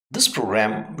This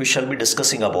program we shall be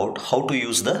discussing about how to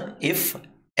use the if,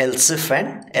 else-if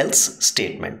and else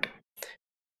statement.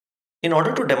 In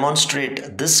order to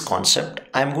demonstrate this concept,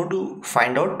 I am going to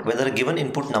find out whether a given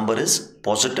input number is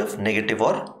positive, negative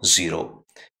or 0.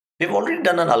 We've already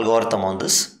done an algorithm on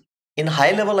this. In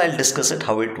high level, I'll discuss it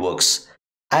how it works.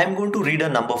 I am going to read a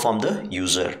number from the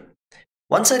user.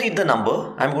 Once I read the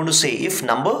number, I'm going to say if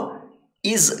number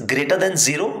is greater than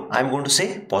 0, I'm going to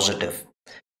say positive.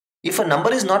 If a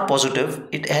number is not positive,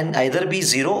 it can either be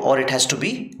 0 or it has to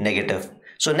be negative.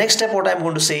 So next step what I'm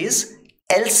going to say is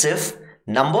else if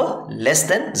number less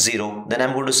than 0, then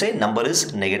I'm going to say number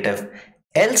is negative.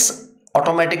 Else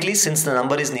automatically, since the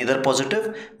number is neither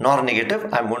positive nor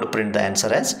negative, I'm going to print the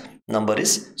answer as number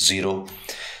is 0.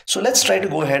 So let's try to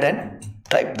go ahead and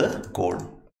type the code.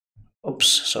 Oops,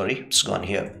 sorry, it's gone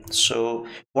here. So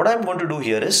what I'm going to do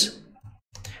here is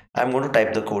I'm going to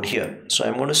type the code here. So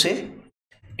I'm going to say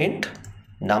int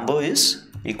number is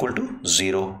equal to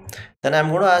 0. Then I'm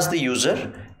going to ask the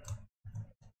user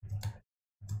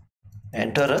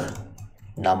enter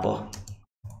a number.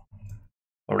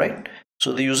 Alright,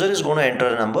 so the user is going to enter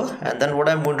a number, and then what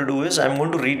I'm going to do is I'm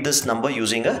going to read this number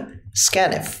using a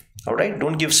scanf. Alright,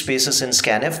 don't give spaces in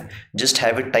scanf, just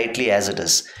have it tightly as it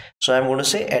is. So I'm going to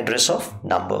say address of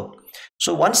number.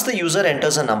 So once the user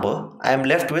enters a number, I am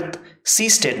left with C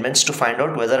statements to find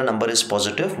out whether a number is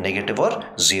positive, negative or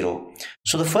 0.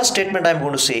 So the first statement I'm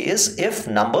going to say is if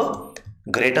number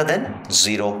greater than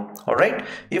 0. Alright,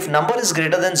 if number is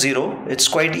greater than 0, it's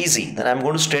quite easy. Then I'm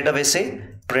going to straight away say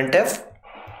printf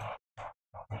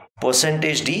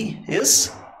 %d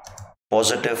is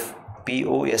positive,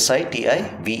 positive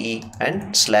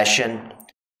and /n.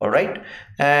 Alright,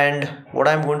 and what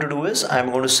I'm going to do is I'm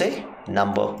going to say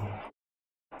number.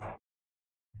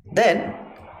 Then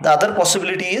the other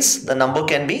possibility is the number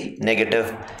can be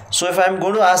negative. So if I'm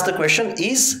going to ask the question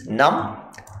is num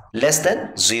less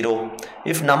than 0.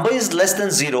 If number is less than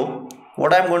 0,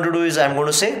 what I'm going to do is I'm going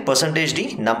to say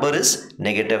 %d number is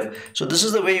negative. So this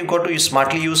is the way you got to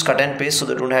smartly use cut and paste, so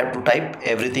that you don't have to type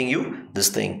everything you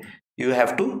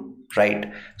have to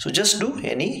write. So just do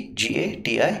any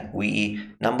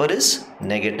GATIVE, number is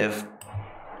negative.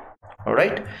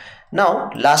 Alright,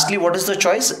 now lastly, what is the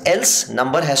choice? Else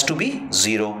number has to be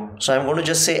 0. So I'm going to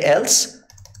just say else,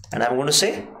 and I'm going to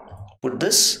say put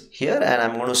this here, and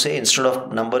I'm going to say instead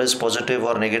of number is positive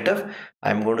or negative,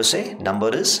 I'm going to say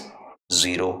number is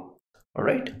 0.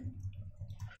 Alright,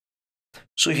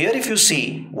 so here if you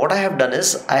see, what I have done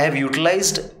is I have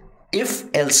utilized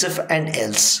if, else if and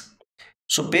else.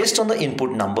 So based on the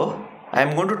input number, I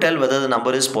am going to tell whether the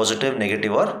number is positive,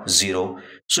 negative or 0.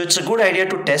 So it's a good idea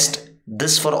to test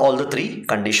this for all the three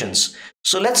conditions.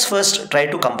 So let's first try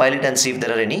to compile it and see if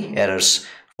there are any errors.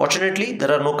 Fortunately,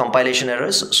 there are no compilation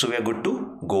errors, so we are good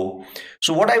to go.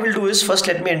 So what I will do is first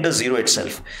let me enter 0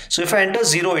 itself. So if I enter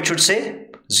 0, it should say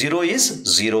 0 is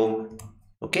 0.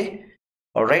 Okay,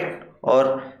 alright,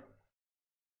 or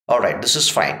alright, this is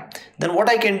fine. Then what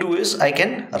I can do is I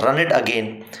can run it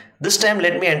again. This time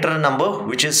let me enter a number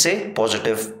which is say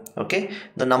positive. Okay,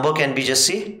 the number can be just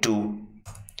say 2.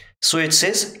 So it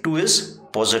says 2 is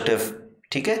positive.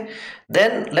 Okay,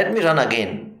 then let me run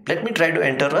again. Let me try to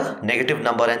enter a negative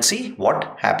number and see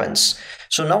what happens.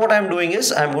 So now what I'm doing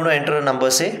is I'm going to enter a number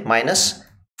say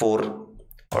 -4.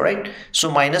 Alright,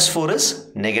 so -4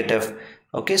 is negative.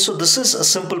 Okay, so this is a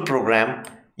simple program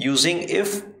using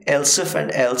if, else if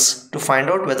and else to find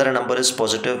out whether a number is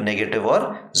positive, negative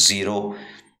or 0.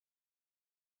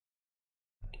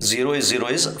 0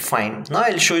 is fine. Now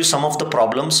I'll show you some of the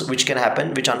problems which can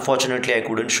happen, which unfortunately I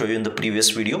couldn't show you in the previous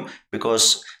video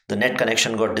because the net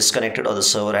connection got disconnected or the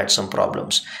server had some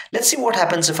problems. Let's see what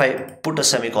happens if I put a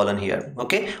semicolon here.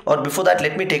 Okay, or before that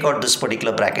let me take out this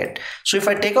particular bracket. So if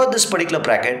I take out this particular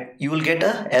bracket, you will get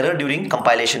an error during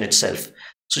compilation itself.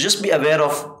 So just be aware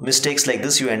of mistakes like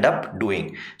this you end up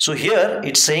doing. So here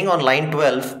it's saying on line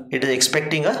 12 it is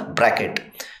expecting a bracket.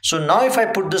 So now if I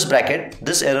put this bracket,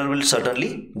 this error will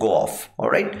certainly go off.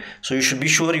 Alright, so you should be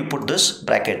sure you put this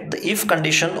bracket. The if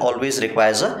condition always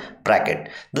requires a bracket.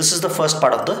 This is the first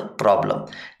part of the problem.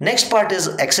 Next part is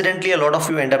accidentally a lot of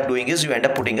you end up doing is you end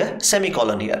up putting a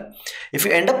semicolon here. If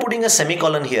you end up putting a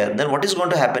semicolon here, then what is going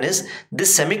to happen is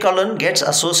this semicolon gets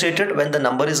associated when the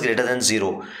number is greater than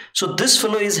 0. So this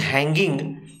fellow is hanging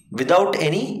without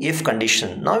any if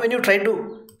condition. Now when you try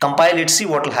to compile it, see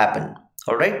what will happen.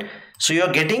 Alright, so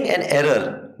you're getting an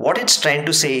error. What it's trying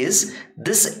to say is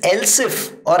this else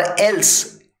if or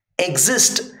else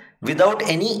exists without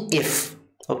any if.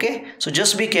 Okay, so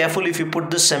just be careful. If you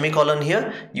put this semicolon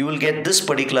here, you will get this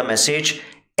particular message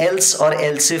else or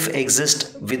else if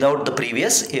exist without the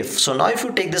previous if. So now if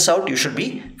you take this out, you should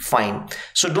be fine.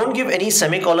 So don't give any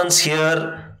semicolons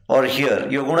here or here.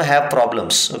 You're going to have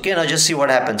problems. Okay, now just see what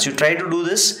happens. You try to do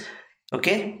this.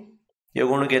 Okay, you're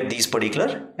going to get these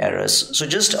particular errors. So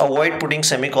just avoid putting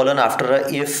semicolon after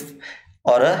a if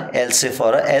or a else if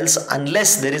or a else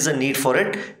unless there is a need for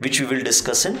it, which we will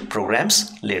discuss in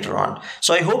programs later on.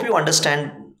 So I hope you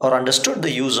understand or understood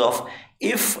the use of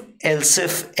if, else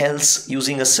if, else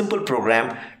using a simple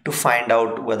program to find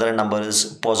out whether a number is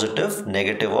positive,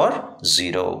 negative or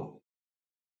 0.